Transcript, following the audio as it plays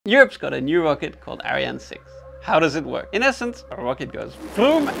Europe's got a new rocket called Ariane 6. How does it work? In essence, a rocket goes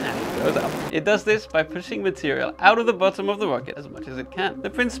vroom and it goes up. It does this by pushing material out of the bottom of the rocket as much as it can. The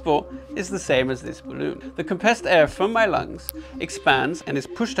principle is the same as this balloon. The compressed air from my lungs expands and is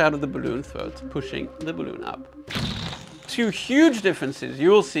pushed out of the balloon throat, pushing the balloon up. Two huge differences you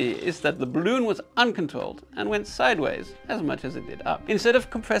will see is that the balloon was uncontrolled and went sideways as much as it did up. Instead of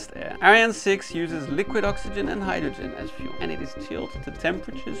compressed air, Ariane 6 uses liquid oxygen and hydrogen as fuel, and it is chilled to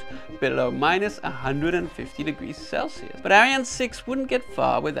temperatures below -150 degrees Celsius. But Ariane 6 wouldn't get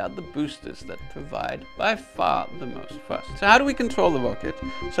far without the boosters that provide by far the most thrust. So how do we control the rocket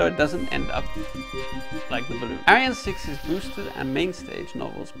so it doesn't end up like the balloon? Ariane 6's booster and main stage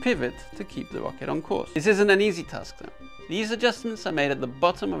nozzles pivot to keep the rocket on course. This isn't an easy task though. These adjustments are made at the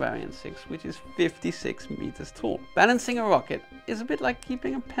bottom of Ariane 6, which is 56 meters tall. Balancing a rocket is a bit like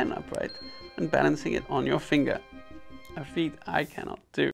keeping a pen upright and balancing it on your finger, a feat I cannot do.